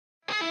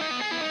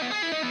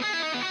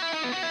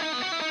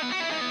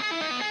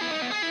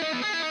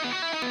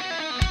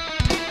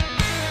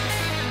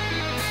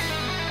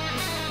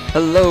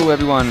Hello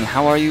everyone,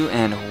 how are you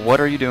and what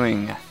are you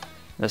doing?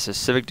 This is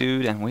Civic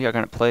Dude and we are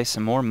going to play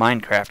some more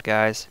Minecraft,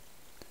 guys.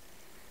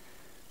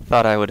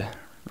 Thought I would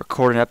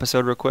record an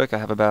episode real quick. I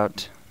have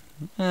about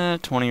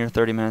 20 or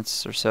 30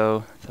 minutes or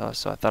so,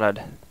 so I thought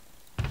I'd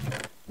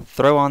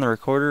throw on the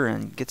recorder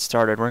and get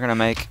started. We're going to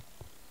make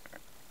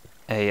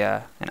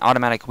an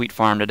automatic wheat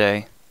farm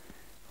today.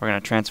 We're going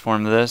to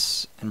transform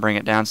this and bring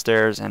it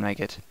downstairs and make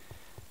it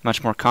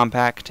much more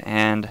compact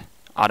and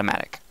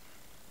automatic.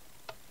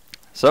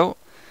 So,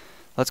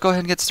 let's go ahead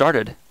and get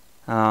started.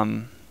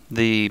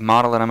 The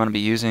model that I'm going to be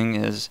using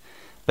is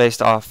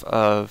based off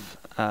of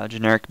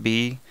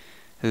GenerikB,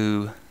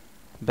 who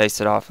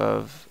based it off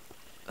of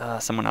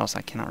someone else.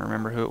 I cannot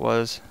remember who it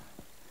was.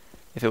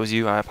 If it was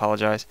you, I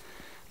apologize.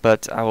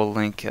 But I will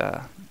link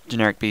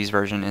GenerikB's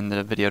version in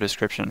the video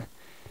description.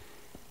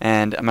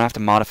 And I'm going to have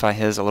to modify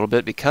his a little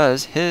bit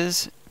because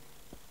his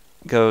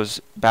goes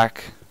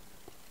back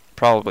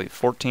probably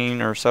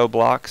 14 or so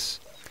blocks.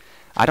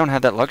 I don't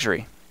have that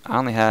luxury. I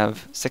only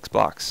have 6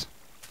 blocks.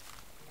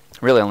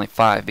 Really only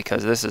 5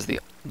 because this is the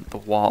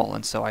wall,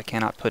 and so I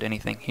cannot put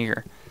anything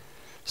here.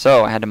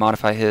 So I had to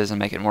modify his and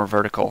make it more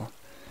vertical.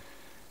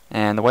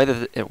 And the way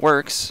that it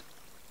works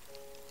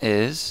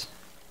is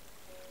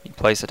you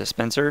place a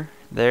dispenser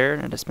there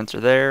and a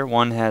dispenser there.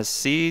 One has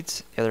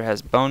seeds, the other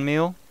has bone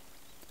meal,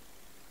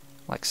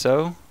 like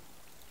so.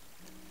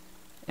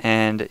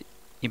 And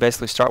you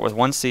basically start with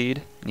one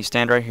seed, and you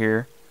stand right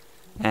here,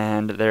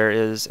 and there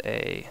is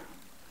a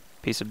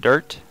piece of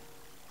dirt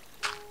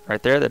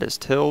right there that is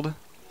tilled,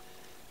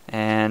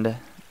 and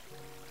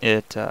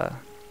it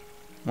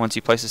once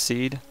you place a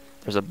seed,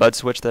 there's a bud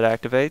switch that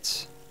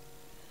activates,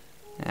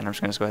 and I'm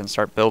just going to go ahead and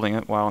start building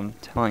it while I'm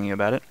telling you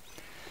about it.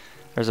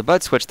 There's a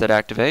bud switch that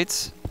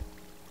activates,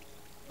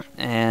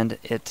 and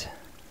it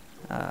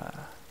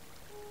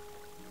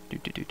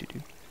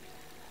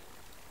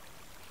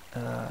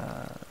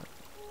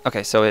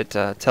okay, so it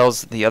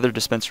tells the other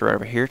dispenser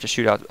over here to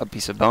shoot out a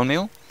piece of bone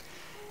meal.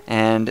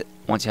 And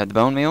once you have the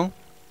bone meal,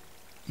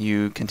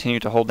 you continue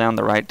to hold down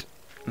the right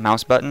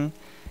mouse button,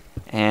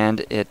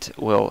 and it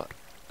will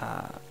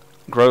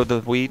grow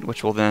the wheat,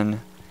 which will then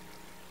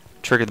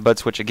trigger the bud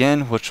switch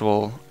again, which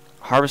will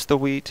harvest the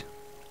wheat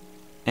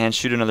and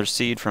shoot another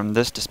seed from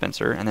this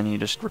dispenser, and then you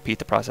just repeat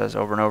the process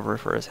over and over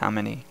for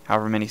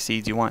however many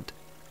seeds you want.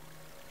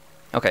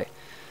 Okay,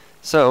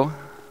 so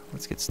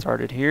let's get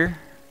started here.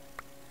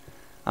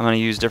 I'm going to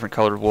use different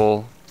colored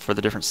wool for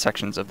the different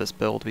sections of this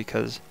build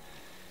because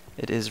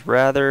it is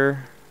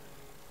rather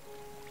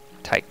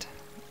tight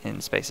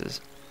in spaces.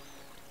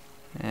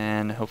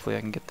 And hopefully I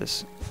can get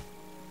this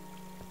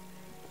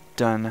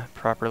done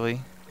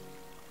properly.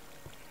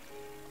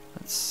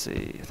 Let's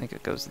see, I think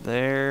it goes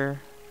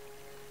there.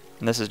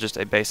 And this is just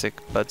a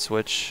basic bud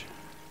switch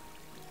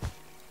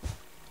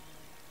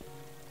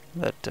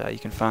that you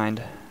can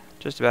find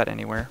just about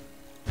anywhere.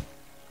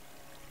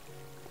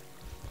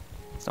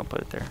 Let's don't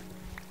put it there.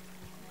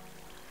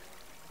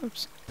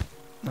 Oops.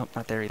 Nope,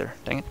 not there either.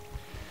 Dang it.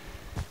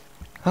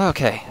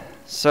 Okay,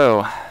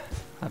 so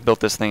I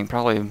built this thing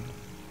probably.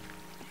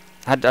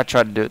 I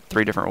tried to do it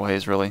 3 different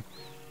ways really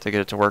to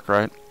get it to work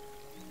right.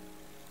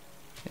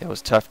 It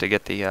was tough to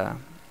get the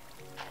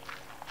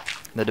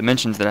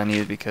dimensions that I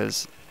needed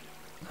because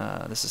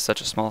this is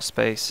such a small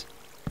space.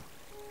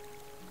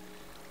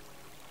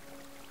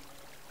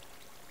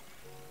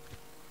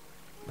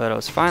 But I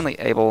was finally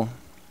able.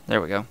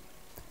 There we go.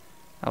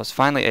 I was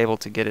finally able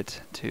to get it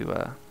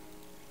to.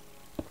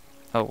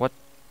 Oh, what?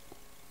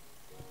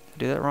 Did I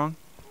do that wrong?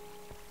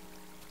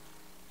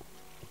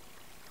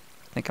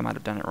 I think I might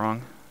have done it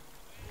wrong.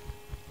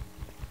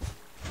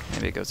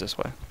 Maybe it goes this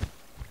way.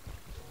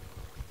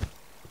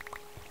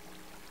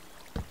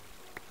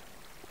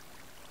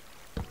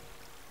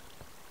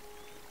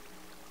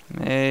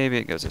 Maybe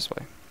it goes this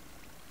way.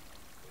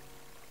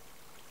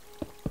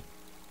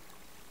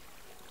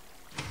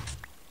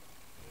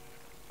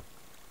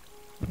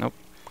 Nope.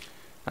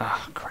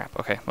 Ah, crap.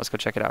 Okay, let's go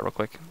check it out real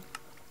quick.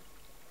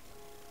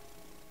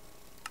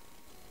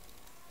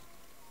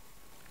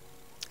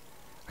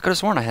 I could have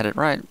sworn I had it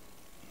right.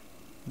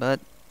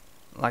 But,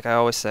 like I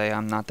always say,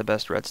 I'm not the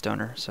best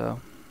redstoner, so.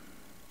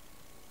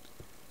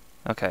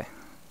 Okay.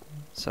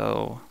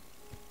 So.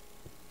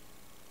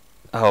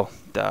 Oh,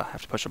 duh. I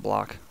have to push a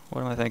block.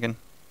 What am I thinking?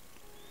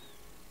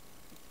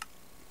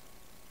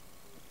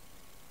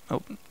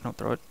 Oh, don't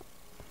throw it.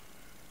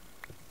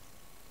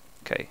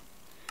 Okay.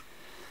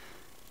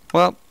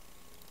 Well,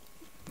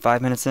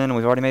 5 minutes in, and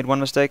we've already made one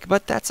mistake,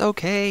 but that's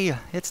okay.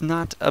 It's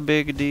not a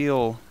big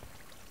deal.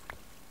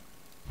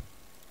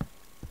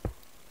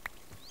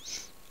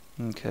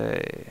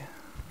 Okay.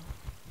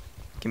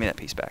 Give me that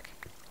piece back.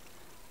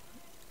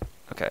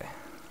 Okay.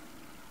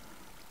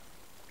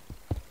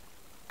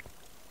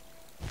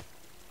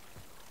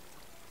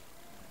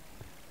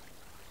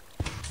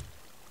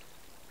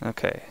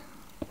 Okay.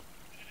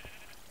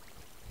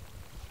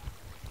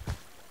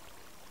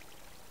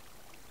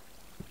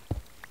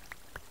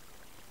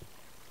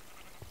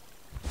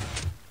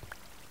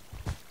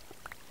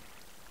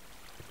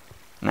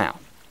 Now,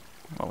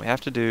 what we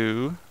have to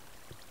do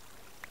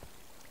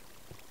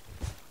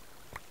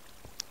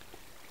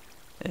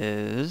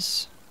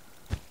is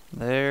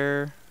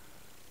there,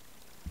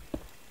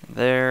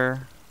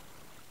 there.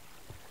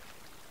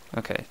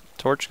 Okay,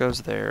 torch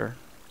goes there.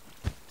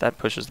 That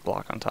pushes the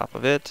block on top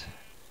of it,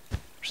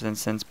 which then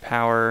sends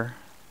power.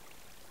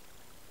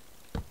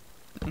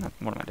 What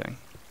am I doing?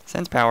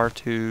 Sends power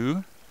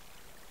to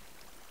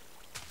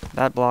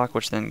that block,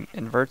 which then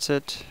inverts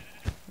it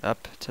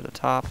up to the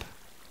top,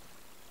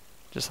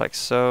 just like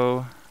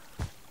so.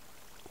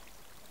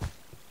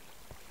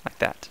 Like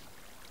that.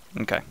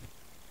 Okay. I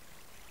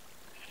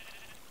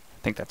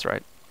think that's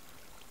right.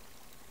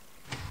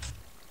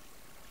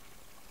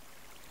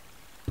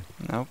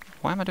 Nope.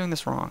 Why am I doing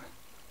this wrong?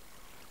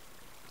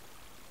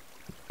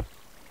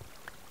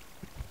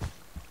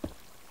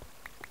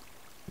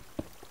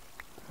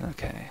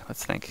 Okay,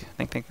 let's think.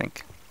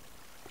 Think.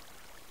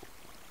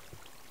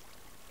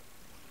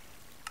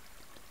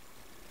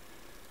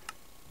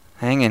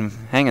 Hang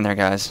in there,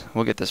 guys.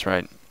 We'll get this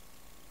right.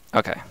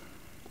 Okay.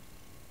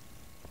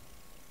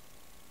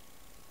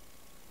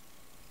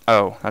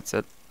 Oh, that's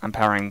it. I'm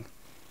powering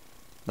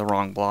the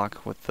wrong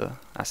block with the...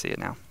 I see it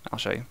now. I'll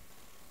show you.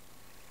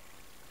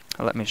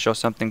 Let me show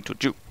something to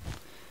you.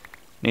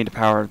 Need to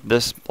power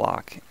this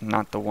block,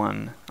 not the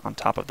one on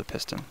top of the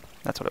piston.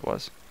 That's what it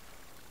was.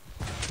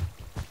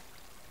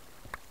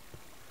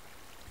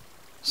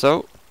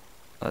 So,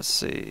 let's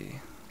see.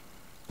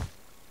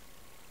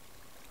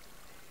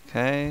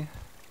 Okay.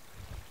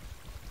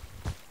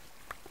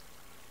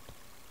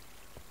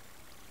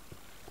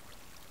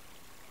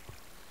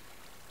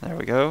 There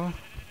we go.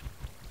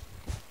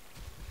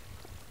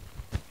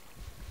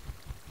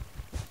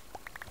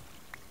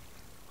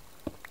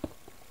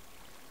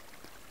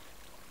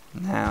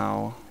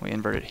 Now we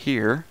invert it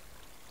here.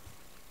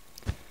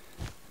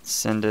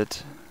 Send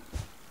it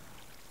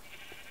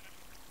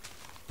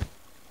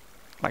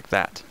like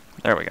that.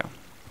 There we go.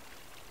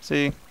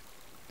 See?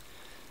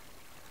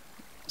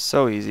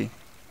 So easy.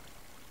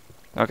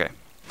 Okay.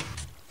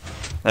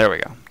 There we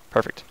go.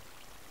 Perfect.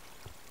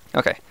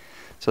 Okay.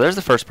 So there's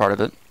the first part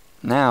of it.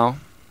 Now,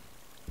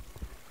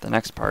 the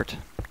next part.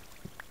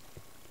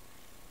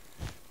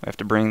 We have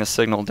to bring the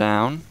signal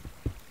down.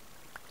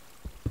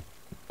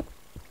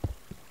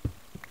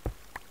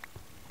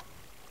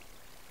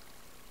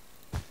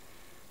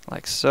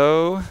 Like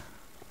so.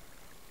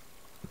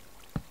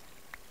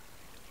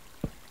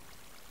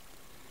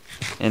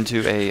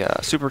 Into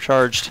a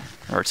supercharged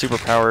or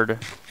super-powered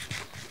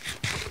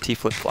T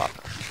flip-flop.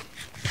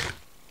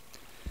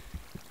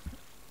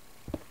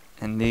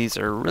 And these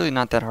are really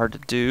not that hard to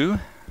do.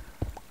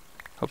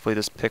 Hopefully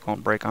this pick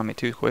won't break on me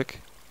too quick.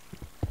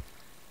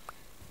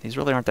 These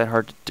really aren't that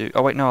hard to do.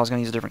 Oh wait, no, I was going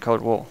to use a different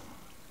colored wool.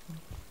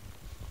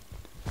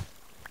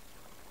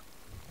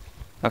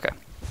 Okay,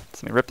 so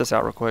let me rip this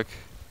out real quick.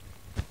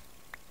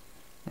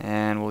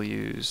 And we'll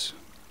use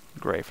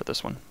gray for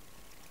this one.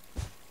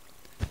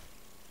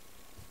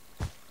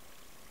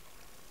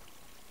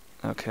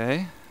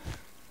 Okay.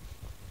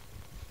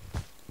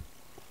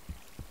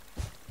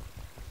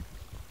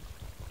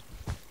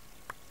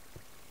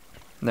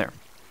 There.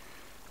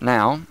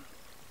 Now,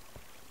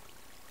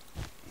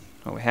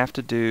 what we have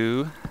to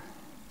do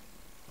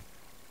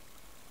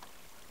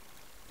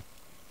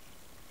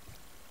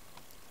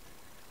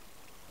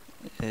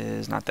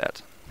is not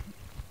that.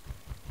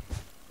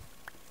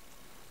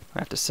 We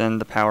have to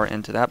send the power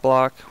into that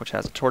block, which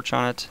has a torch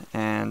on it,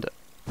 and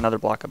another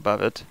block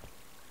above it.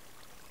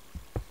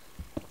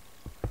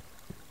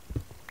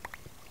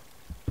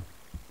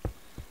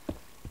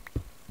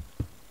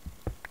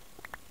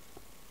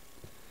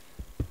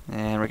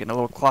 And we're getting a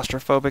little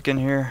claustrophobic in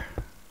here.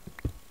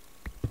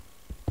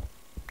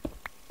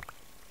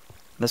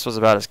 This was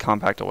about as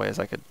compact a way as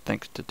I could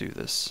think to do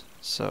this.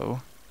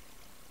 So,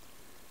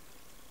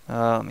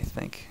 let me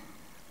think.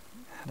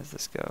 How does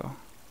this go?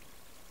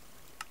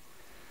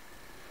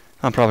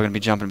 I'm probably going to be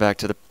jumping back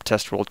to the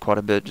test world quite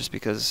a bit just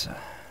because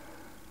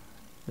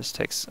this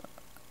takes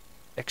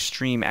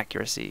extreme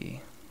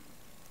accuracy.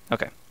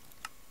 Okay.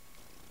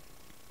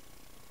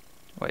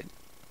 Wait,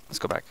 let's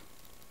go back.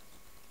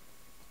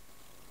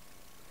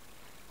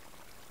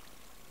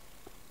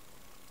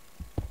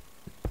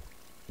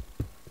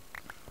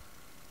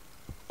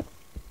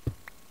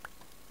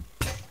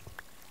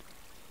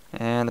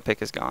 And the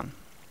pick is gone.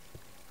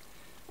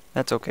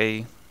 That's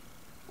okay.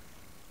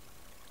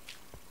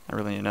 I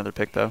really need another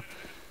pick though.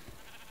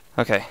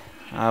 Okay,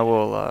 I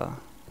will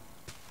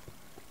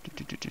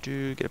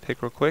get a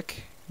pick real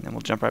quick, and then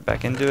we'll jump right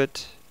back into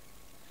it.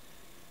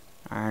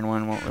 Iron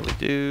one won't really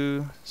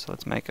do, so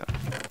let's make an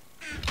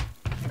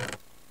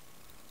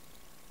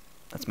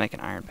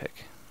iron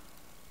pick.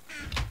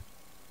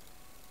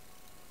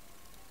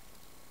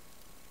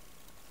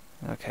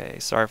 Okay,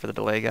 sorry for the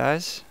delay,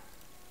 guys.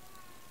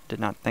 Did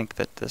not think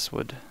that this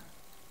would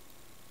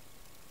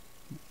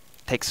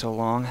take so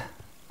long.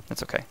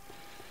 That's okay.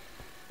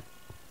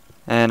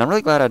 And I'm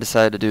really glad I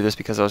decided to do this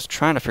because I was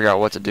trying to figure out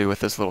what to do with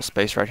this little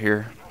space right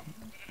here.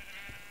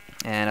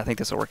 And I think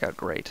this will work out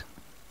great.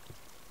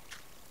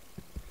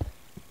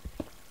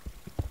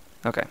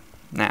 Okay,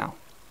 now,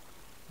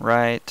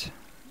 right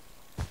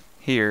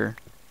here,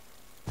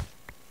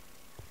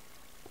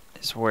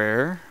 is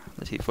where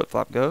the T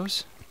flip-flop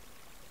goes.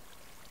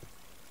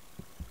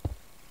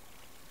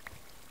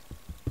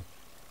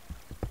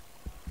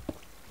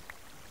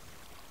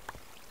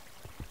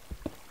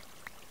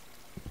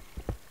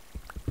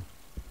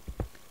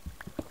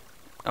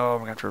 Oh, we're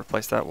going to have to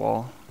replace that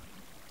wall.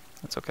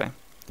 That's okay.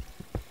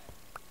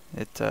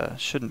 It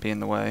shouldn't be in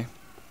the way.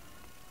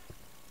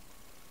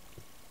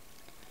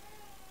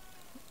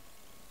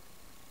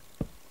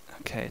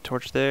 Okay,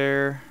 torch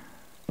there.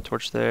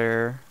 Torch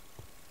there.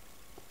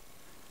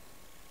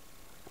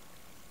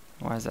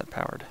 Why is that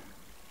powered?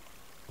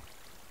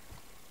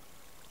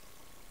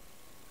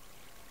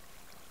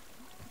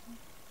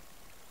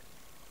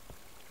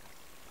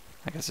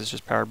 I guess it's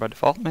just powered by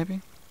default,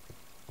 maybe?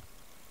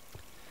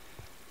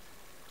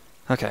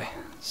 Okay,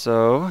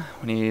 so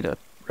we need a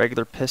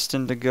regular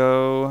piston to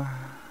go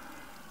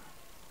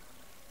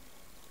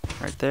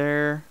right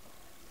there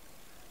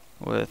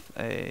with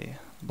a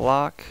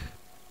block,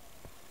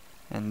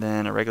 and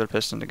then a regular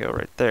piston to go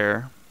right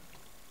there.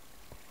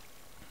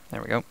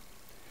 There we go.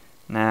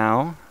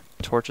 Now,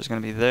 torch is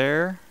going to be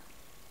there,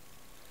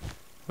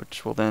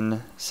 which will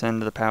then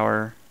send the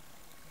power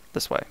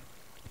this way.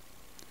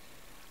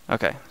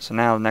 Okay, so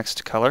now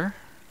next color.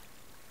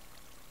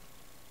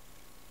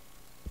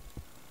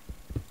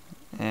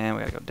 And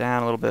we gotta go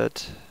down a little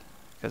bit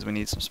because we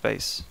need some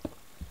space.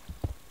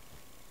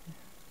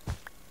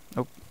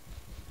 Nope.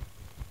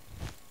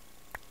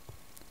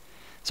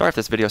 Sorry if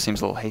this video seems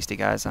a little hasty,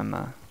 guys.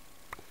 I'm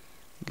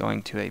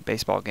going to a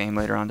baseball game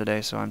later on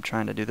today, so I'm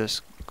trying to do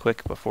this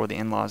quick before the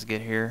in-laws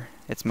get here.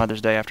 It's Mother's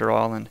Day after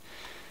all, and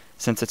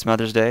since it's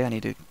Mother's Day,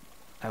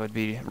 I would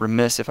be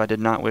remiss if I did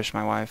not wish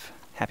my wife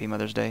Happy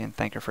Mother's Day and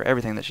thank her for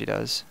everything that she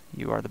does.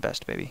 You are the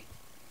best, baby.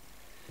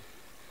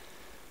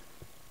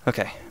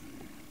 Okay.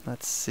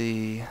 Let's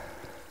see.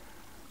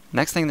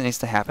 Next thing that needs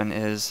to happen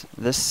is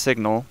this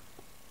signal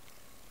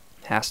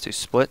has to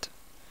split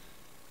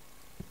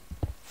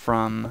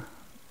from,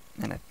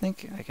 and I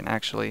think I can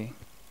actually,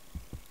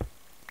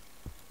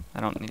 I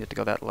don't need it to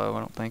go that low, I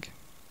don't think.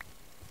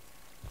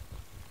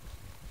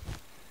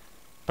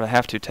 But I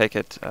have to take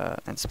it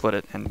and split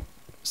it and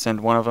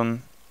send one of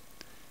them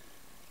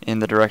in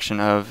the direction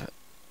of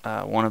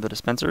one of the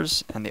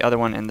dispensers and the other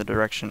one in the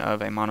direction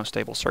of a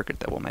monostable circuit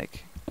that we'll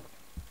make.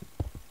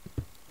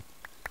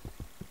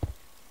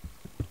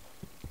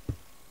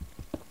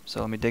 So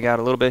let me dig out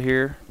a little bit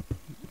here,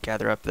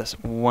 gather up this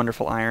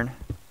wonderful iron,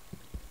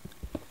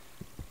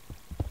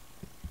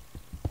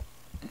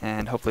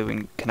 and hopefully we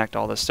can connect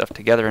all this stuff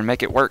together and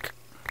make it work.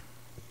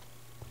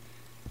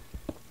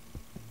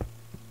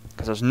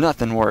 Because there's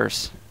nothing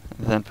worse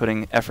than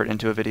putting effort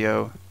into a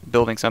video,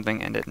 building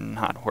something, and it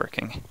not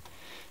working.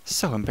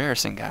 So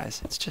embarrassing,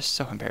 guys. It's just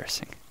so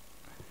embarrassing.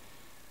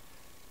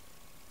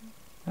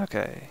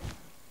 Okay.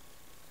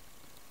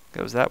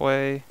 Goes that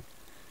way.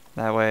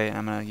 That way.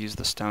 I'm going to use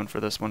the stone for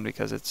this one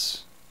because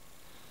it's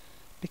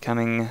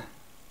becoming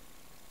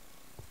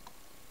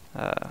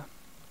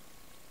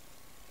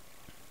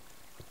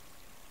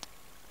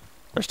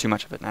there's too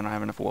much of it and I don't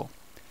have enough wool.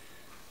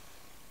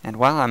 And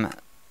while I'm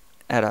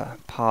at a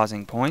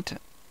pausing point,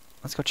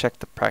 let's go check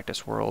the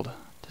practice world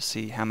to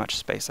see how much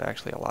space I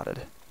actually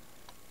allotted.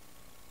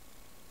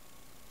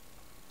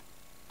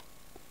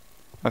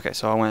 Okay,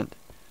 so I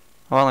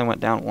only went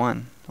down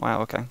one.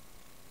 Wow, okay.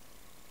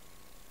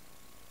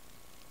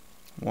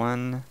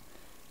 1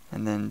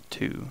 and then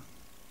 2.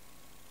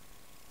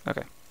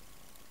 Okay.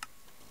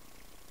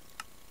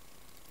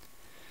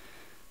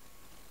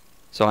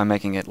 So I'm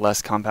making it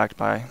less compact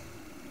by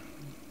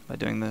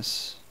doing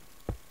this.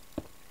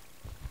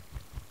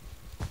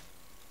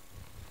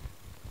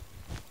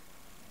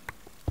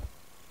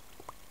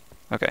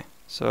 Okay,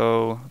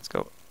 so let's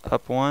go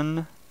up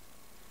 1,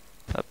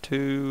 up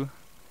 2,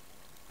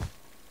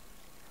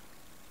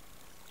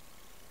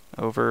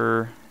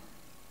 over,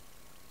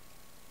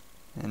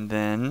 and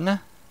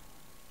then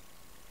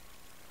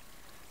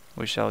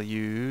we shall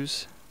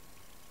use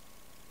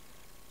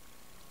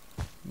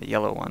the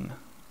yellow one.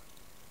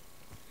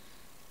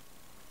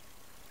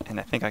 And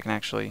I think I can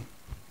actually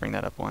bring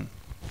that up 1.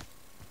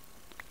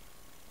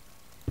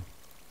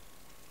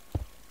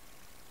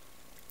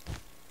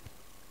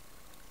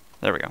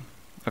 There we go.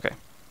 Okay.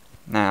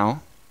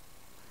 Now,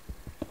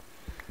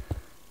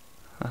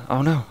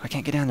 oh no, I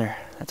can't get down there.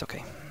 That's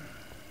okay.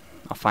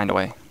 I'll find a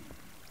way.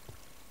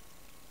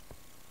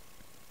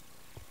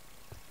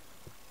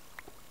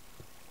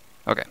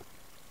 Okay.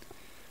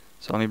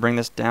 So let me bring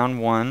this down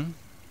 1.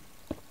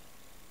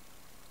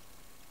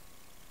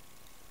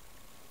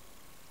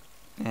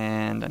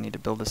 And I need to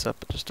build this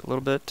up just a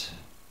little bit.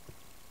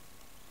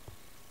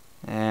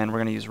 And we're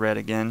going to use red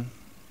again.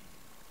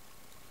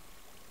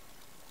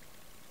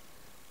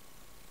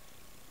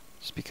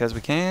 Just because we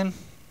can.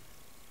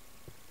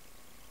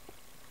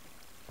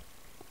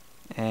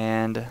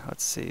 And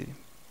let's see,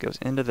 goes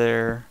into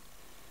there.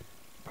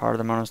 Part of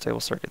the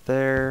monostable circuit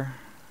there.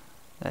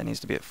 That needs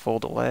to be at full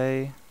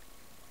delay.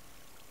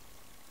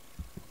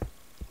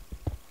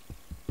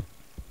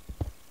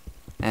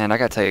 And I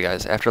gotta tell you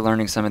guys, after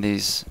learning some of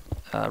these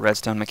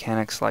redstone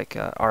mechanics like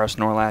RS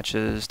NOR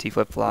latches, T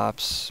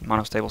flip-flops,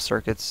 monostable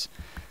circuits.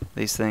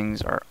 These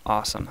things are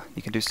awesome.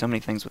 You can do so many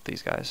things with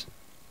these guys.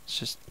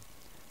 It's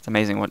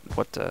amazing what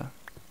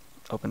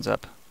opens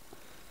up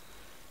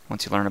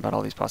once you learn about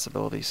all these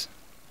possibilities.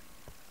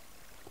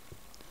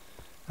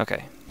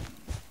 Okay.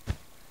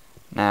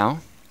 Now,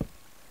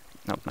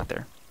 nope, not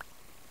there.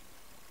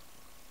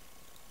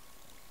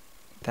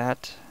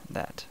 That.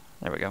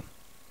 There we go.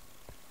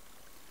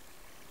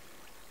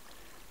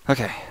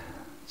 Okay,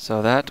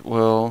 so that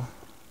will,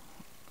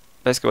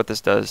 basically what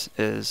this does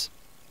is,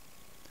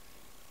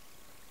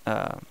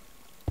 okay,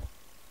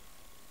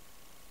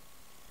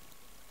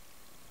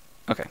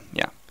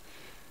 yeah.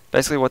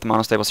 Basically what the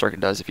monostable circuit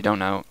does, if you don't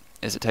know,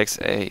 is it takes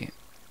a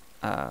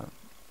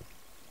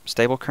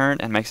stable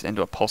current and makes it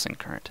into a pulsing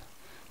current.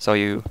 So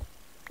you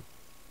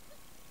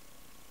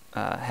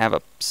have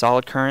a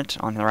solid current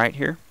on the right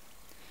here,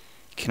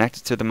 connect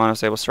it to the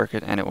monostable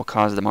circuit, and it will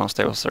cause the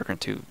monostable circuit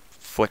to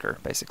flicker,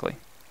 basically.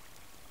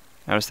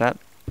 Notice that?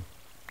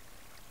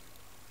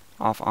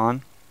 Off,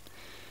 on.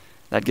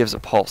 That gives a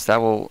pulse. That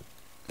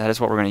is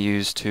what we're going to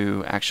use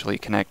to actually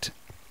connect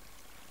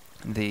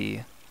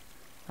the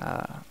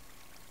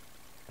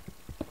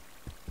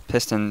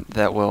piston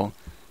that will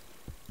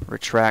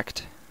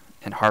retract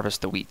and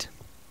harvest the wheat.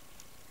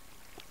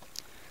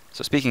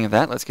 So speaking of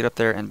that, let's get up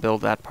there and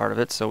build that part of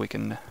it so we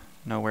can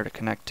know where to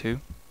connect to.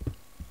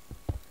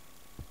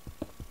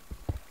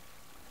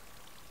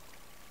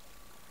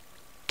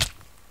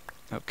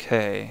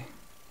 Okay.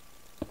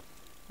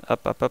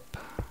 Up, up, up.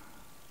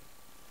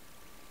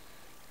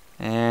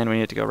 And we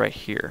need it to go right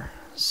here.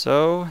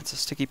 So it's a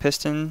sticky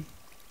piston.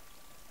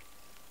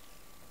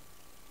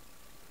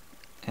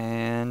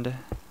 And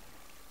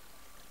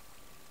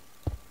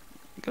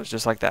it goes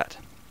just like that.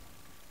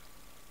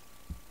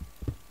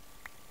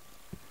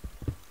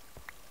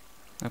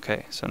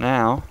 Okay, so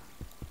now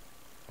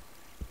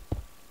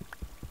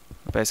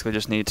we basically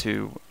just need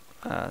to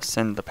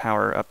send the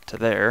power up to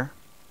there.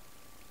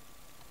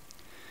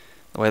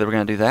 The way that we're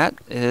going to do that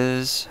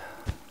is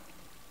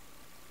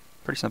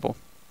pretty simple.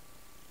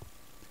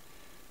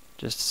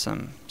 Just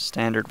some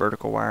standard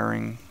vertical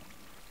wiring,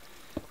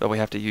 but we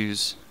have to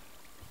use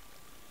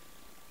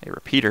a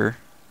repeater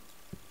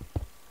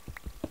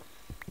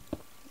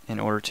in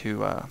order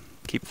to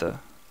keep the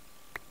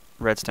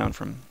redstone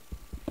from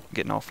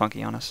getting all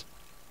funky on us.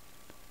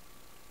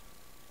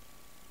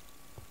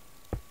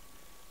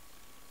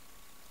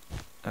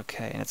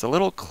 Okay, and it's a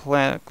little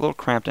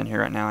cramped in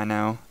here right now, I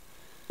know.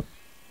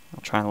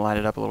 I'll try and light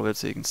it up a little bit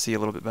so you can see a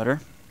little bit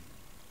better.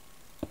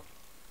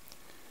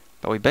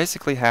 But we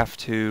basically have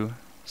to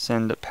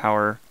send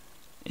power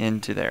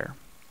into there,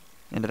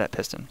 into that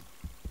piston.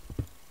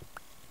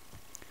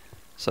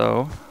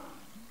 So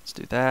let's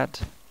do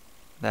that,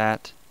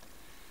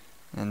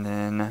 and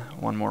then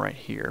one more right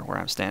here where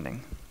I'm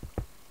standing.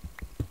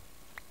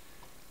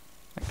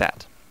 Like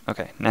that.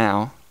 Okay,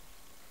 now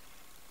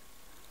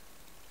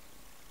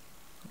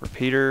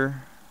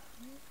repeater,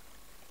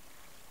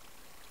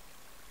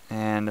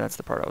 and that's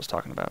the part I was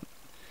talking about.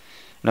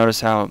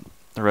 Notice how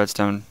the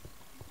redstone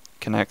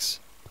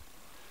connects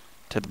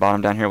to the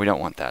bottom down here. We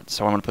don't want that,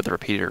 so I'm going to put the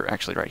repeater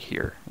actually right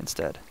here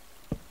instead.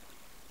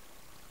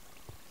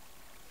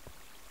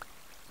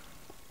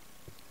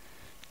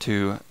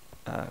 To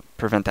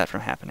prevent that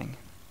from happening.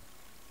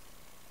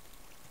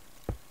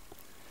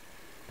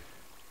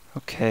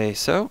 Okay,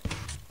 so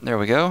there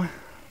we go.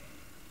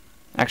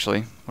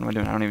 Actually, what am I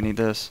doing? I don't even need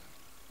this.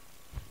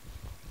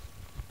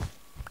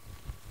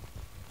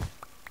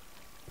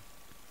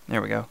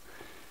 There we go.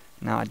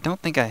 Now I don't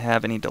think I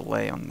have any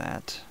delay on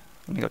that.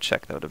 Let me go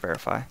check though to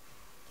verify.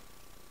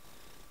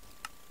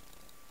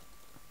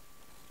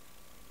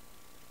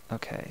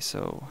 Okay,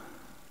 so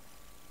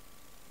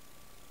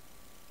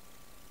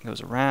it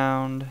goes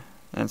around,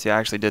 and see I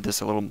actually did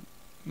this a little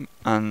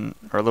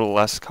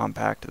less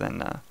compact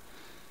than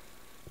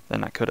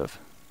I could have.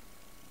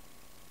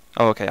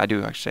 Oh, okay, I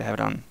do actually have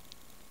it on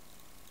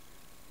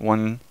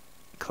 1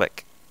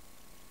 click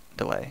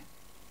delay.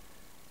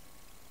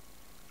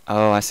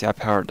 Oh, I see, I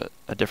powered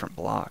a different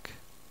block.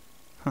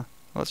 Huh,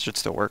 well, it should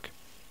still work.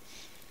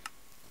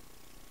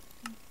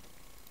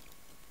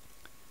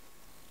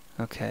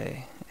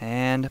 Okay,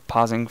 and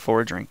pausing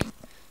for a drink.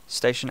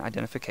 Station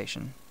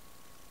identification.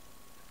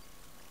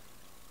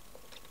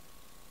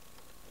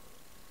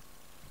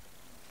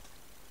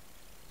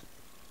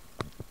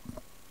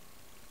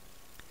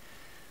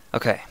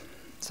 Okay,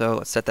 so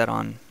let's set that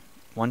on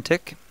 1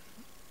 tick.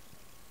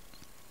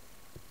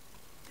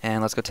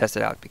 And let's go test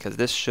it out, because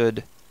this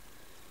should...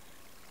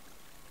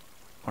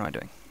 What am I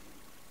doing?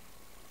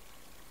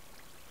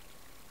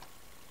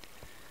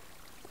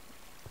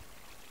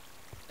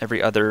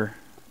 Every other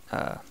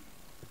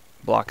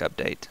block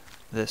update,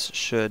 this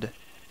should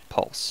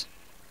pulse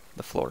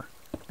the floor,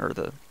 or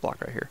the block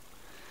right here.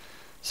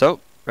 So,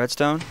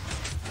 redstone,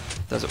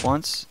 does it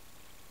once.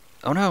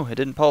 Oh no, it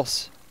didn't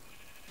pulse.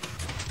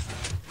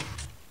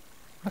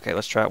 Okay,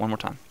 let's try it one more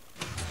time.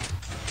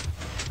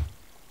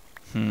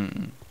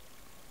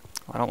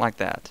 I don't like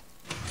that.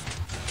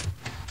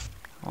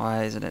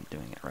 Why isn't it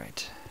doing it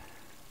right?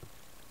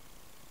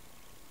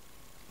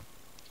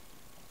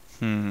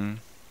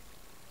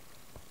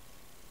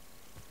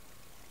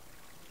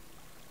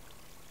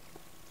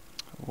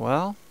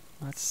 Well,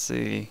 let's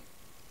see.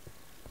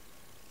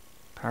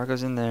 Power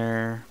goes in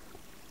there.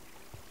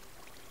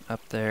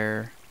 Up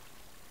there.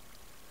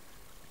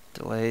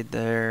 Delayed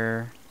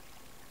there.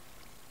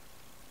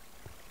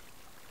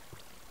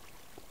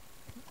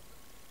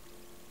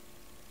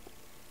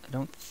 I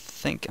don't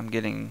think I'm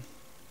getting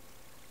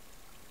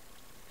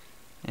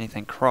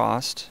anything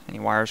crossed, any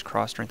wires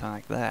crossed or anything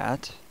like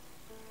that.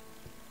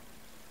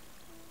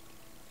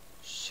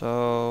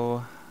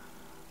 So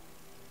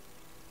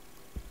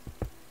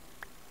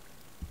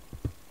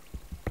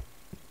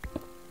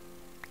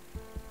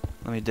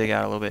let me dig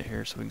out a little bit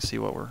here so we can see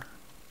what we're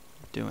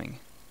doing.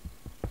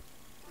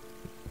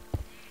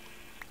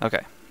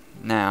 Okay,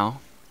 now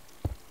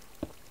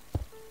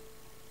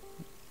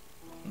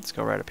let's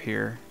go right up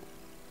here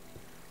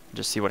and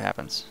just see what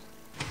happens.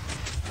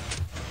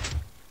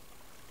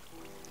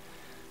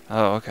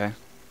 Oh, okay.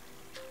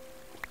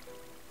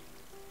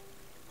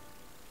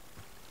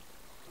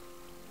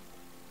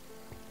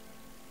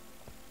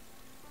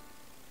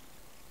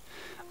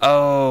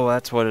 Oh,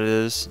 that's what it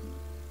is.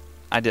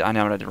 I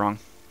know what I did wrong.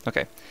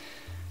 Okay.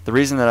 The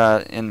reason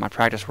that in my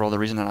practice world, the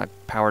reason that I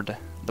powered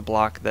the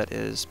block that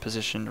is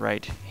positioned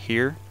right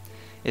here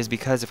is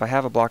because if I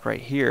have a block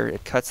right here,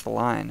 it cuts the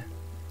line,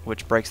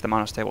 which breaks the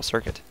monostable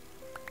circuit.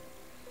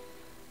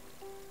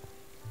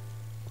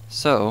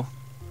 So,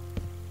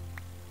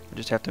 I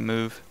just have to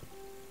move.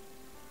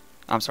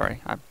 I'm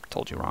sorry, I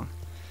told you wrong.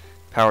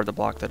 Powered the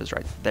block that is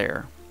right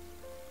there.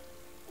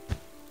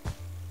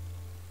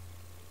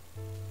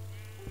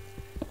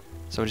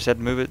 So we just had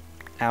to move it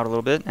out a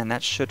little bit, and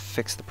that should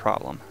fix the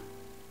problem.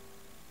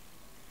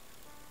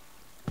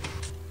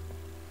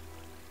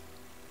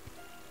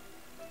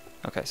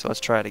 Okay, so let's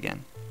try it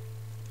again.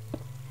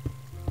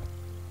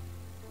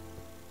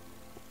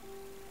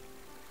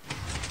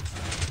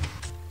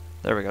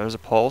 There we go, there's a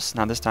pulse.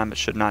 Now this time it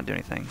should not do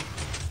anything.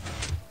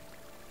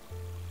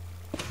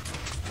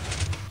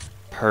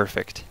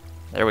 Perfect.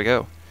 There we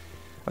go.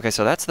 Okay,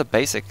 so that's the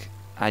basic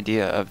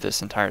idea of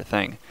this entire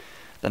thing.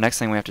 The next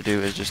thing we have to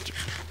do is just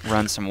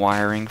run some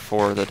wiring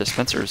for the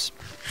dispensers.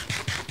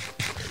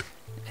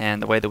 And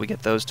the way that we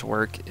get those to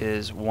work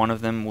is one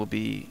of them will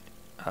be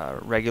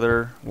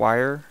regular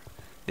wire,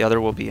 the other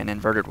will be an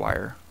inverted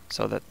wire,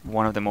 so that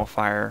one of them will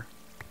fire,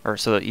 or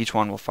so that each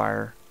one will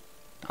fire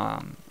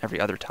every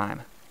other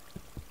time.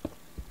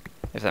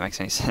 If that makes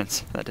any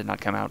sense. That did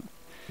not come out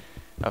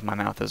of my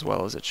mouth as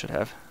well as it should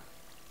have.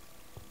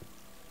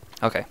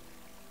 Okay.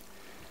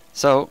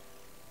 So,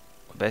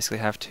 we basically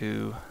have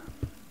to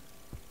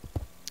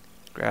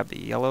grab the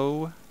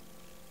yellow.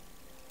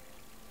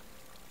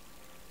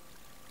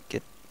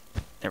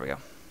 There we go.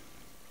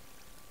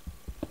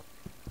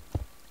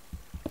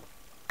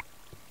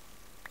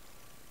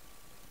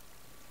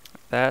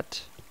 Like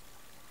that.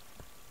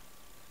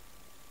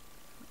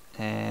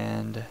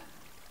 And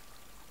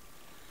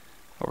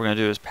what we're going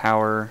to do is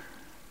power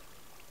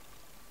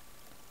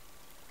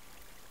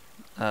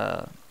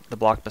the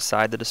block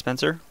beside the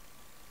dispenser.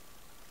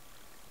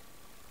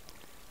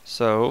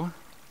 So,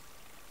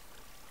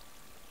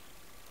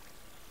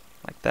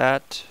 like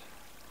that.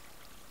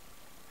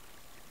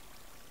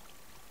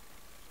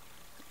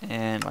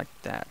 And like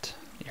that.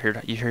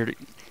 You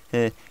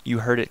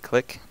heard it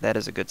click. That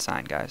is a good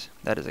sign, guys.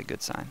 That is a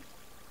good sign.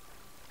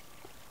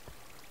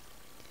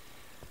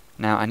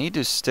 Now I need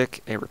to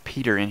stick a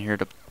repeater in here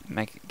to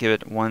give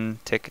it 1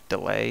 tick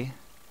delay.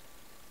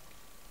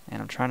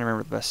 And I'm trying to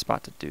remember the best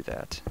spot to do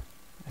that.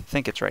 I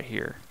think it's right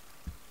here.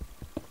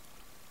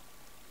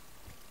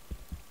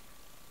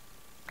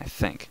 I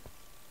think.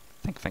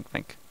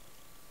 Think.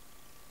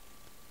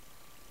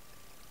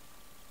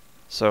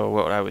 So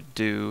what I would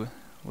do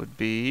would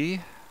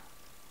be,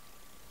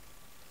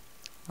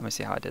 let me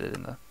see how I did it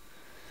in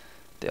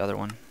the other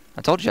one.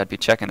 I told you I'd be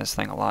checking this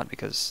thing a lot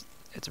because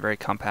it's very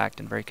compact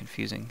and very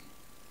confusing.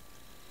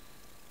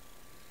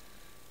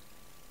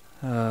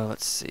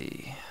 Let's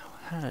see,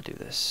 how did I do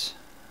this?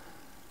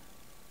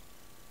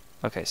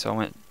 Okay, so I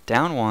went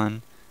down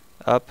 1,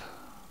 up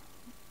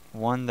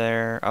 1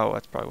 there. Oh,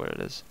 that's probably what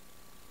it is.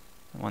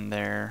 1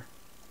 there,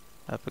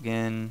 up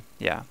again.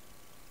 Yeah.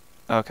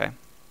 Okay.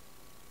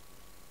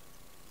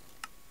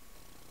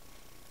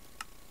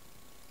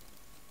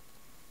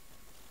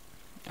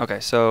 Okay,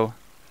 so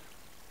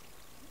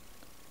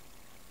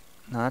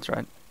no, that's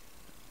right.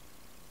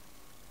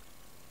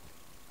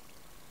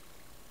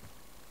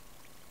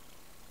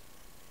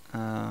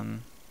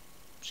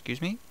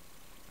 Excuse me?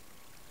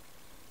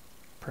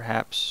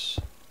 Perhaps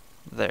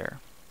there.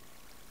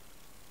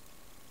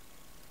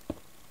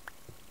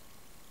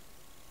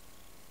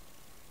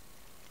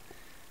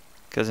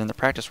 Because in the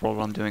practice world,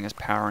 what I'm doing is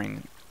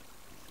powering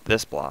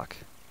this block.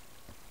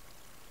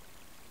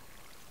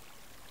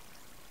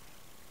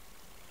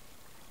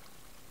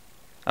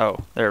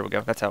 Oh, there we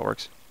go. That's how it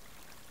works.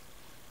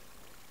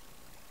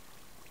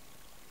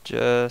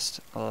 Just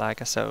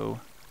like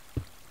so.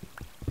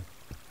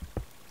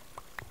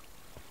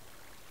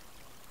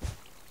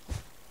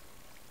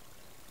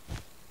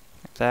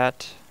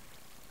 that.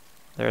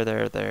 There,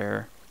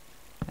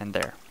 and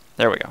there.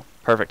 There we go.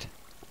 Perfect.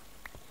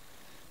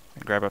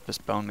 Grab up this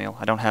bone meal.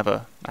 I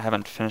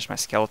haven't finished my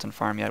skeleton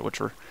farm yet, which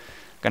we're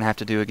gonna have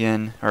to do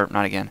again, or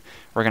not again.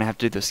 We're gonna have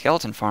to do the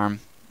skeleton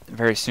farm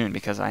very soon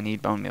because I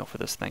need bone meal for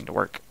this thing to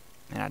work,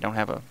 and I don't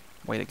have a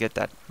way to get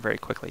that very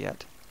quickly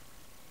yet.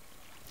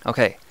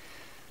 Okay,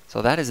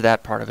 so that is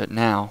that part of it.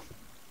 Now,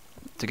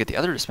 to get the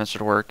other dispenser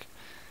to work,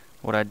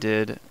 what I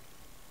did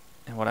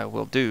and what I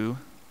will do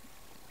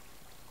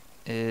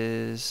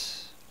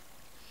is,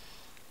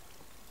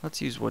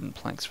 let's use wooden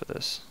planks for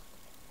this.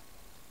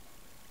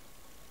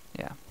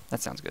 Yeah,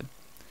 that sounds good.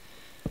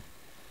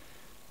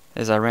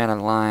 Is I ran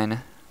a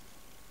line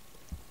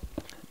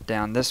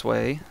down this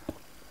way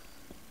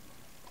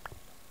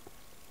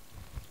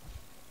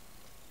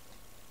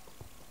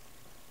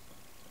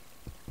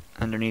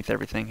underneath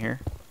everything here.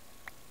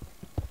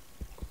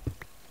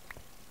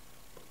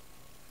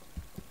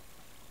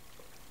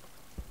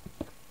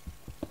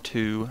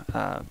 To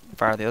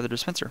fire the other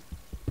dispenser.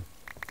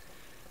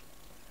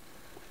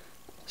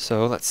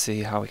 So let's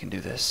see how we can do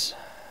this.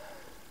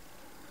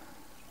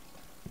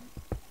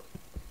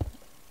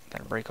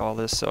 Gotta break all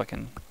this so I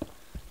can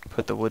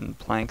put the wooden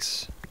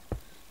planks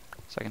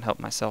so I can help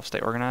myself stay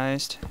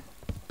organized.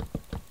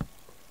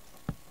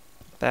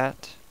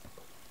 That.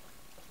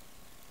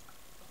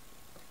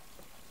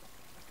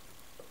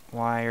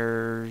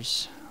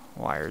 Wires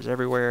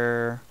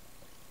everywhere.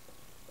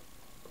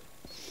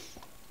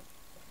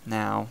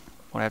 Now,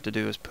 what I have to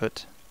do is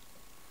put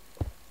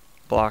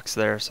blocks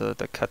there so that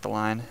they cut the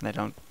line and they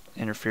don't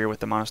interfere with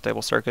the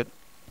monostable circuit.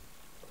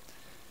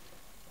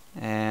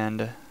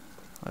 And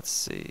let's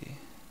see.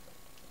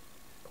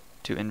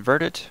 To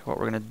invert it, what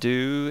we're going to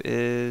do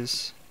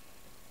is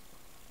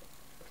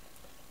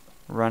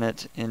run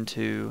it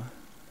into...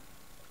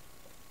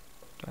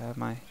 Do I have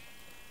my...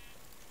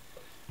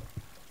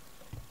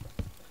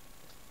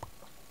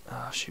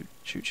 Oh, shoot.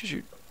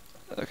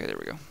 Okay, there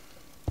we go.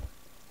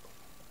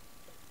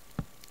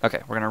 Okay,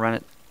 we're going to run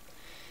it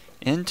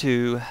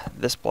into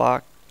this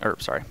block, or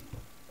sorry,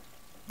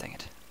 dang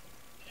it,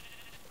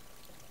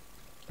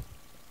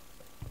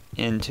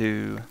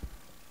 into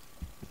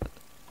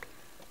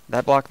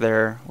that block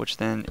there, which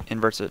then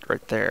inverts it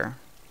right there.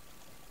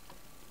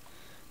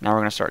 Now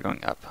we're going to start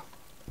going up.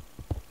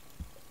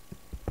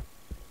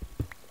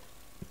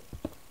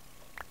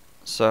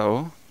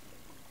 So,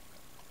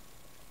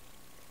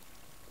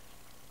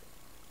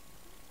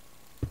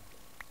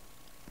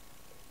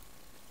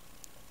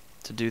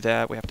 to do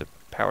that, we have to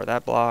power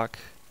that block,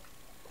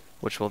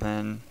 which will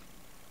then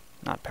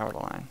not power the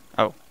line.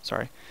 Oh,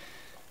 sorry.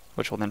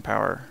 Which will then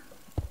power,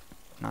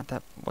 not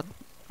that,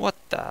 what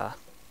the?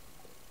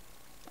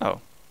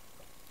 Oh.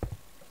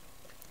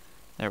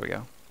 There we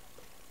go.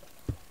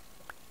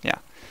 Yeah.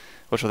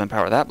 Which will then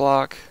power that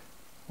block,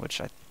 which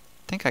I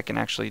think I can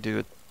actually do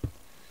it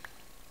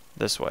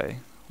this way,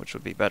 which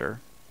would be better,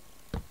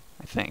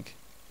 I think.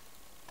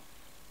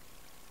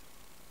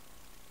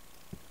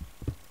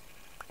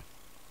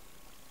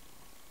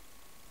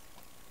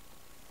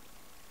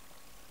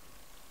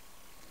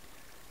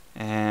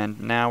 And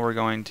now we're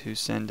going to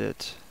send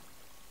it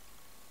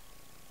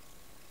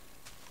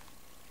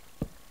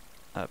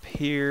up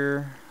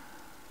here.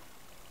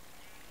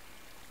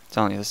 I'm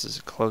telling you, this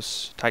is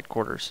close, tight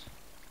quarters.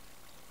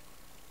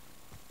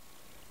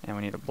 And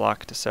we need a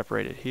block to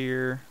separate it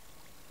here.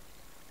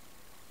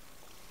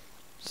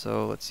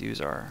 So let's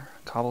use our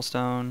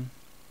cobblestone.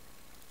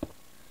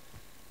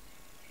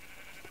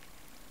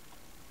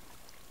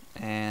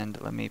 And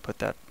let me put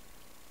that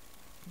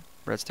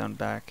redstone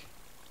back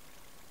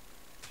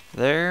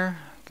there.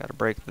 Gotta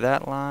break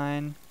that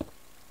line.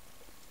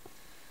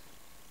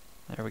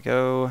 There we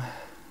go.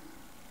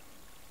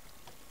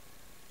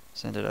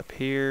 Send it up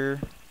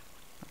here,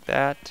 like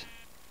that.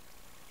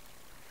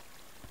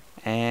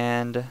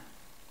 And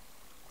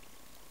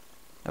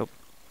we're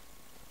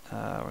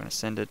gonna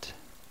send it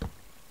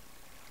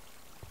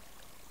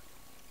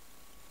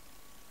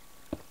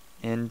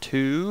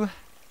into,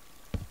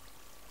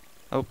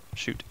 oh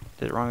shoot,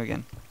 did it wrong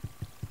again.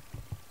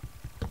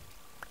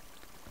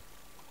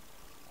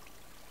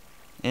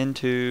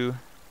 Into,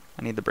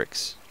 I need the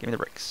bricks. Give me the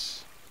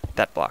bricks.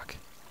 That block.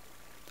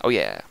 Oh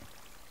yeah.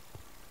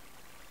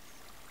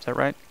 Is that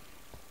right?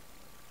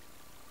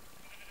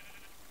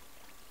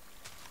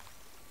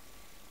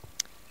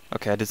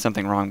 Okay, I did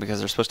something wrong because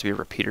there's supposed to be a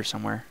repeater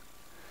somewhere.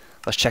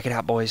 Let's check it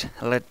out, boys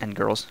and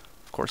girls,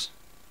 of course.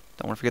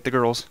 Don't want to forget the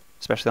girls,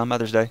 especially on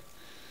Mother's Day.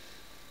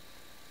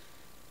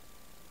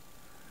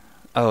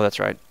 Oh, that's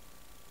right.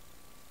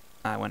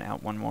 I went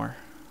out one more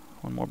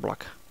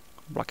block.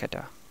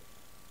 Blocketta.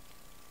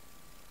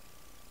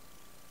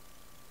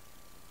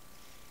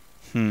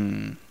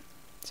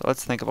 So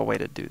let's think of a way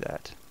to do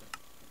that.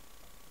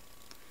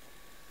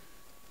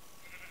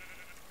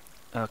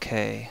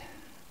 Okay.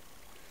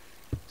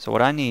 So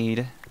what I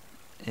need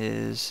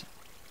is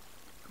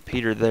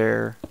Peter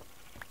there,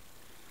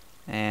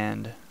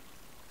 and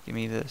give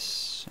me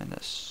this and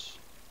this.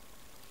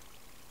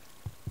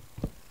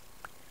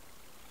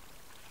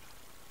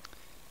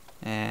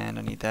 And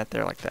I need that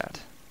there like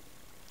that.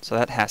 So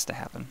that has to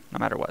happen, no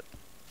matter what.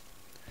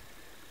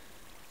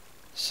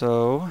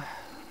 So,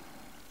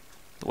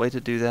 the way to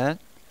do that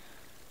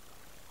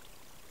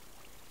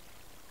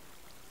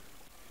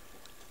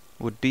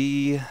would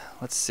be,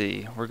 let's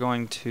see, we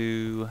have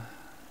to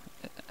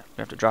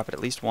drop it at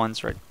least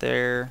once right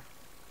there.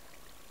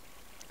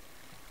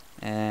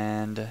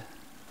 And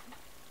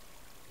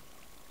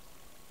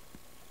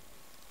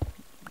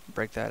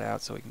break that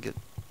out so we can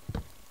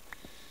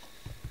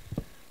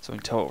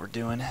tell what we're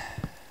doing.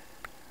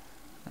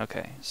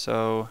 Okay,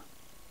 so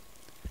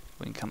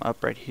we can come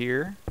up right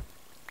here,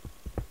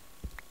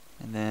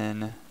 and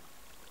then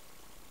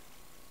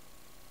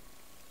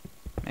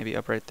maybe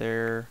up right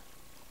there.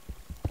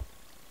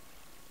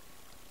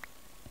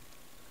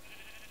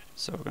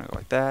 So we're going to go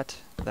like that,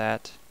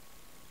 that.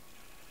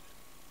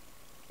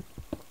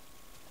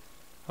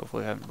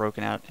 Hopefully I haven't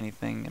broken out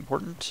anything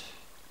important.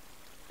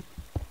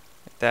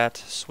 Like that,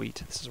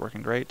 sweet, this is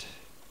working great.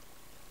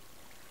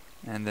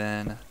 And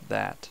then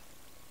that.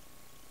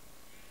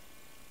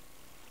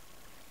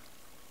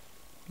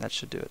 That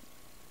should do it.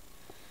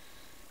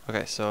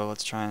 Okay, so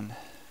let's try and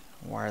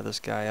wire this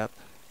guy up.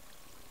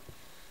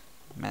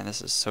 Man,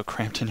 this is so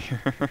cramped in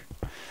here.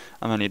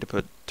 I'm gonna need to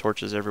put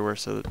torches everywhere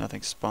so that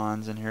nothing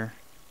spawns in here,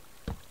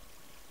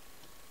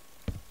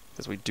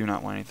 because we do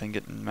not want anything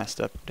getting messed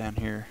up down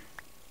here.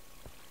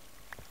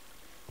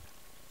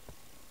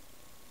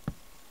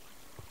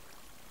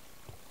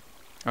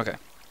 Okay,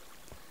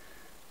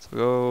 so we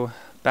go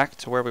back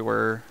to where we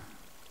were,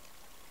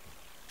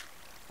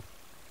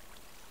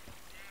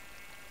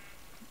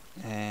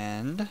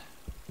 and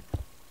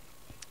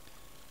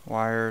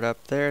wire it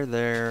up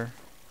there,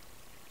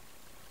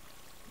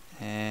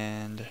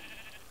 and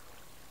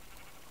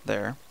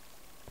there.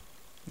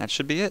 That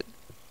should be it.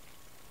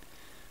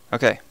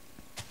 Okay,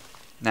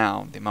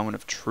 now the moment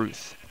of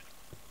truth.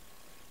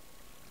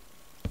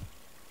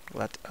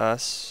 Let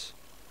us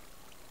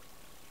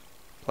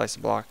place a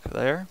block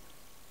there,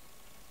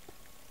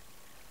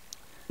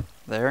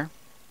 there,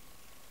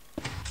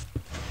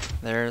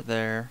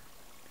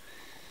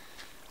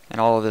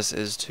 and all of this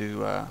is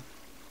to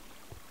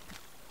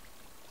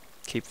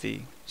keep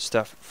the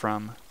stuff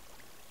from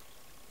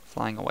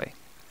flying away.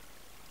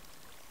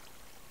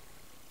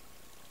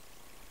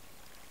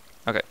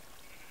 Okay,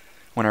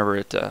 whenever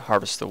it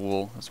harvests the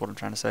wool, that's what I'm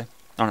trying to say.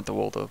 Not the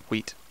wool, the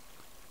wheat.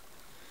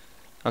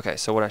 Okay,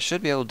 so what I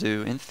should be able to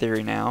do, in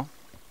theory now,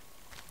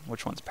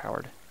 which one's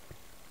powered?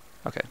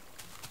 Okay.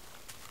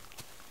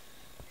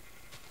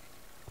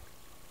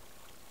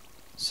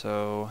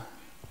 So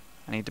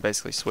I need to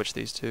basically switch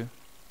these two.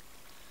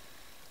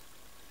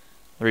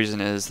 The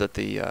reason is that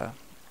the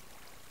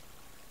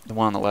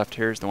one on the left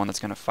here is the one that's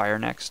going to fire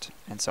next,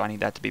 and so I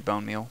need that to be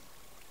bone meal.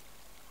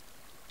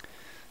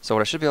 So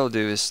what I should be able to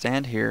do is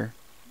stand here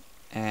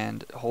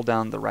and hold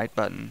down the right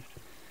button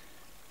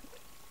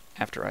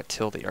after I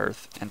till the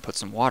earth and put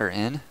some water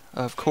in,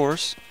 of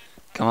course.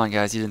 Come on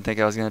guys, you didn't think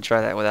I was going to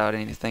try that without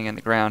anything in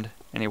the ground,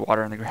 any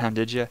water in the ground,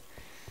 did you?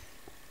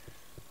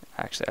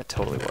 Actually, I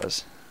totally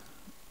was.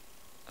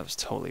 I was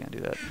totally going to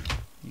do that.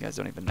 You guys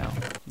don't even know.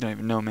 You don't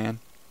even know, man.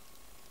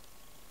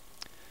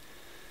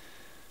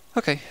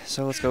 Okay,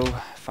 so let's go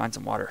find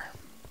some water.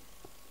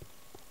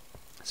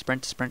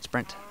 Sprint, sprint,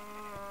 sprint.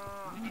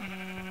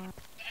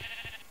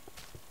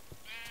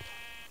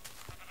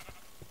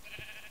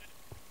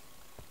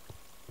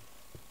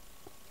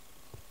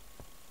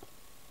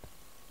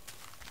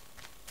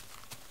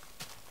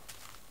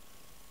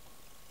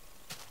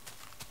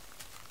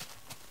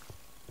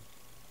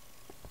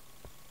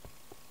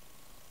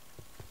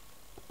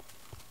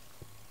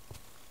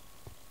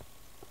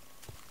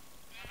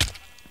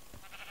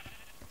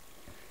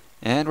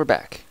 And we're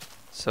back.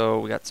 So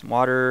we got some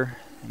water,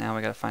 and now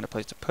we gotta find a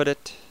place to put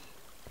it.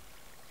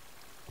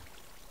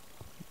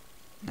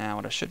 Now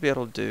what I should be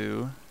able to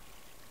do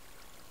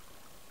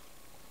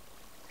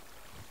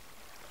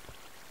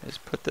is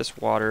put this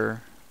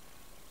water.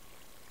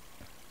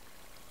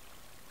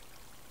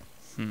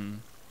 I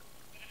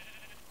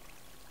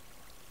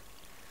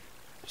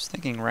was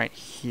thinking right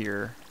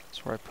here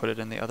is where I put it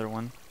in the other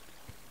one,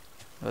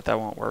 but that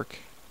won't work.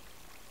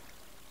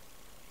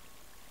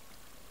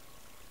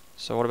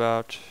 So what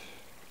about,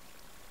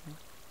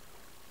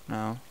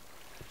 no,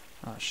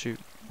 oh shoot,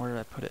 where did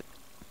I put it?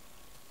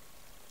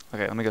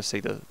 Okay, let me go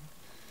see the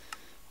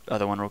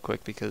other one real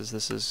quick because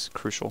this is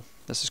crucial.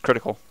 This is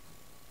critical.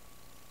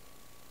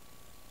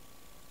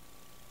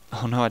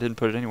 Oh no, I didn't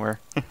put it anywhere.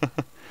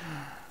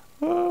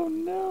 Oh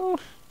no.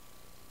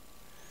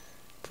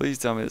 Please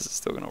tell me this is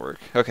still gonna work.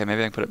 Okay,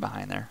 maybe I can put it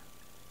behind there.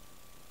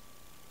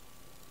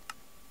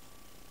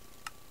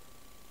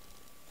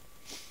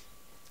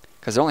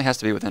 Because it only has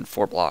to be within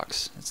 4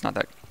 blocks. It's not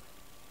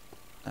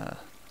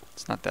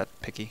that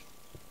picky.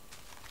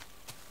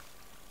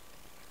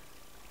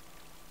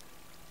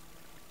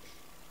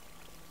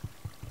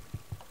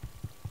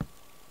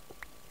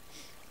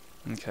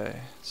 Okay,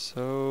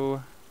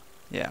 so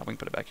yeah, we can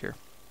put it back here.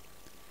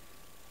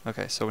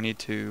 Okay, so we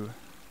needs to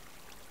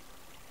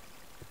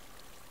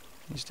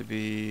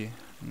be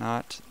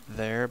not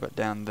there, but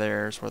down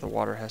there is where the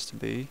water has to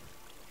be.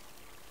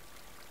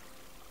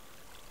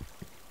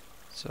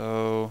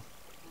 So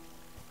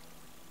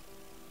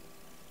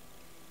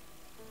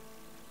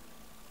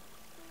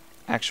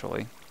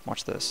actually,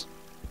 watch this.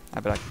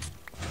 I bet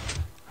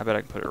I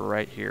can put it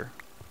right here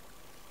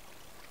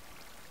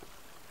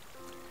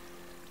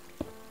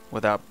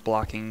without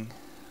blocking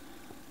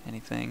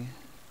anything.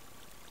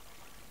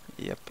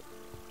 Yep.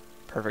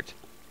 Perfect.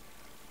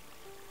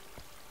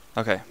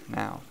 Okay,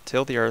 now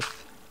till the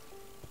earth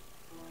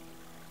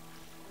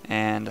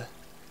and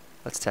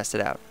let's test it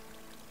out.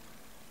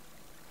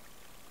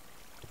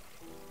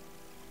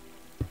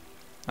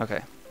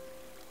 Okay.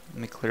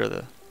 Let me clear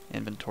the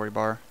inventory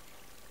bar.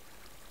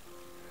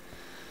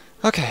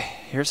 Okay,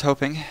 here's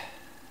hoping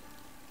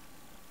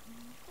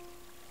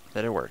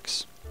that it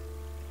works.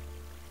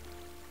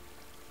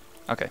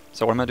 Okay,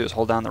 so what I'm gonna do is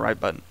hold down the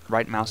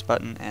right mouse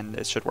button, and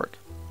it should work.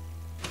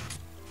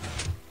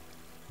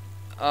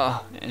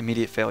 Oh,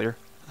 immediate failure.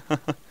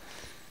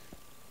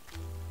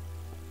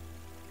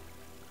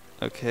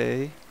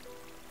 Okay.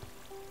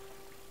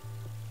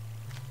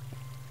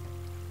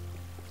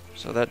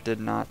 So that did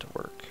not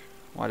work.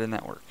 Why didn't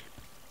that work?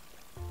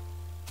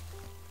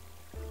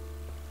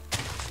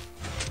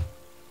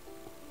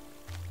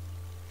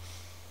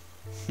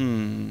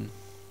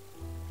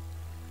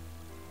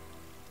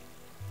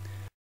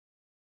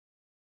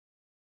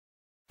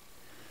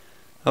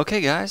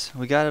 Okay guys,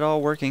 we got it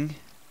all working.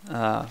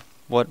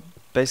 What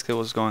basically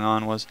was going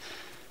on was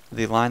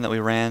the line that we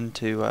ran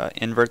to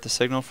invert the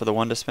signal for the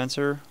one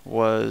dispenser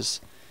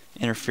was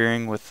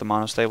interfering with the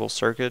monostable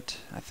circuit,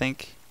 I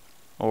think,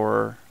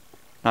 or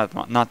not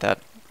that.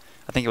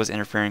 I think it was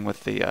interfering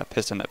with the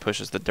piston that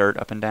pushes the dirt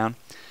up and down.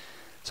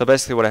 So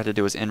basically what I had to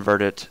do was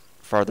invert it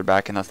farther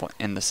back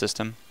in the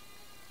system,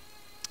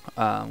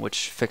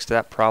 which fixed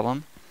that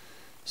problem.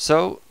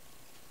 So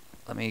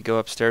let me go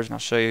upstairs and I'll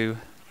show you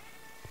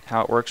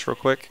how it works real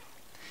quick.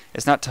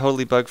 It's not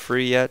totally bug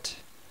free yet,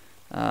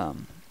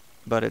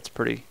 but it's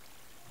pretty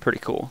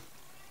cool.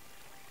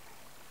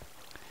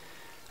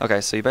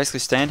 Okay, so you basically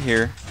stand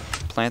here,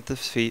 plant the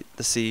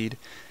seed,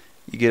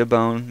 you get a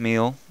bone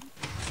meal,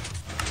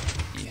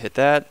 you hit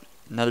that,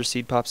 another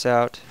seed pops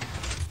out,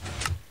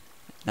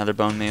 another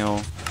bone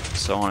meal,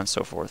 so on and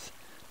so forth.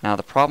 Now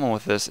the problem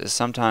with this is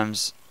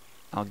sometimes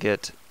I'll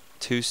get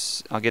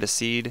a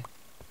seed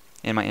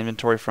in my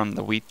inventory from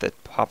the wheat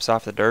that pops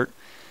off the dirt.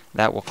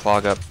 That will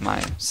clog up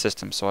my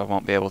system, so I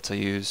won't be able to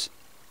use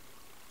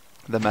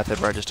the method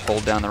where I just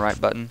hold down the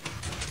right button.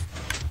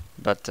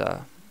 But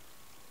oh,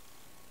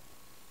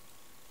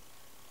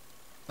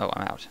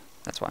 I'm out.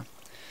 That's why.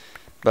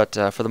 But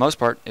for the most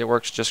part, it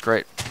works just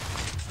great.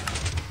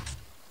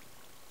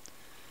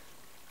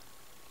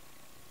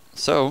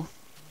 So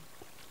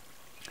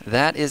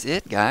that is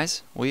it,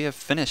 guys. We have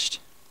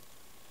finished.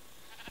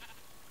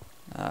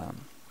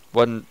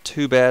 Wasn't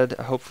too bad.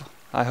 I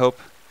hope.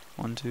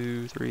 1,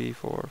 2, 3,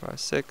 4, 5,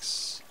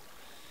 6.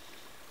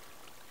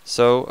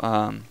 So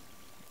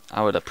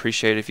I would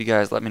appreciate it if you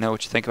guys let me know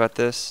what you think about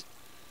this.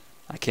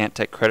 I can't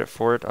take credit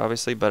for it,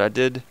 obviously, but I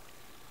did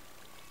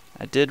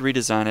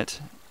redesign it,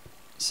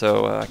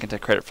 so I can take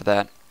credit for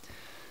that.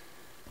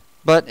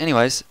 But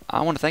anyways,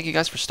 I want to thank you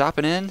guys for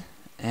stopping in,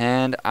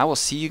 and I will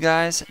see you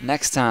guys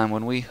next time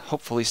when we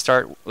hopefully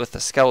start with the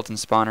skeleton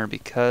spawner,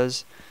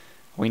 because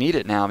we need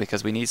it now,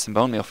 because we need some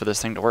bone meal for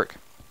this thing to work.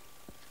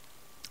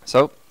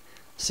 So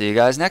see you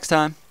guys next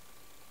time.